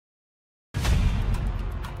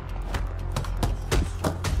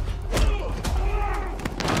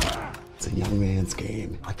one man's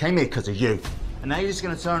game. I came here because of you. And now you're just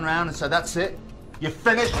gonna turn around and say, that's it? You're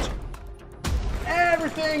finished?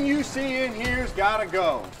 Everything you see in here's gotta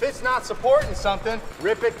go. If it's not supporting something,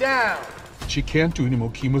 rip it down. She can't do any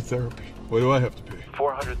more chemotherapy. What do I have to pay?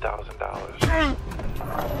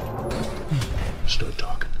 $400,000. Start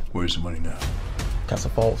talking. Where's the money now?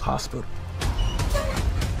 Castle Falls Hospital.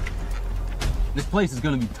 This place is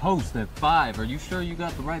gonna be toast at 5. Are you sure you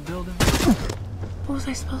got the right building? What was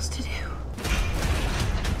I supposed to do?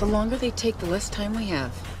 The longer they take, the less time we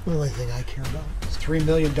have. The only thing I care about is $3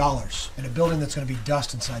 million in a building that's going to be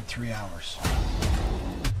dust inside 3 hours.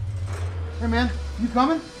 Hey, man, you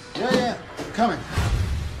coming? Yeah, coming.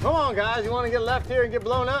 Come on, guys. You want to get left here and get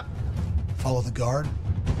blown up? Follow the guard.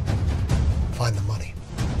 Find the money.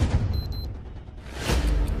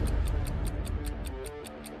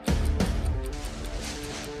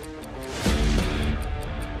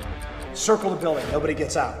 Circle the building. Nobody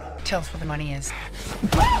gets out. Tell us where the money is.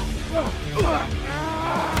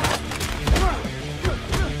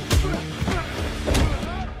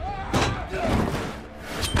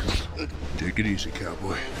 Take it easy,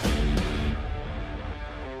 cowboy.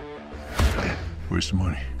 Where's the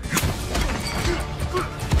money?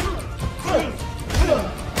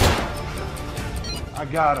 I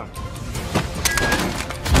got him.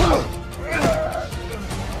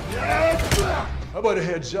 How about a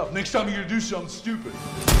heads up? Next time you're gonna do something stupid.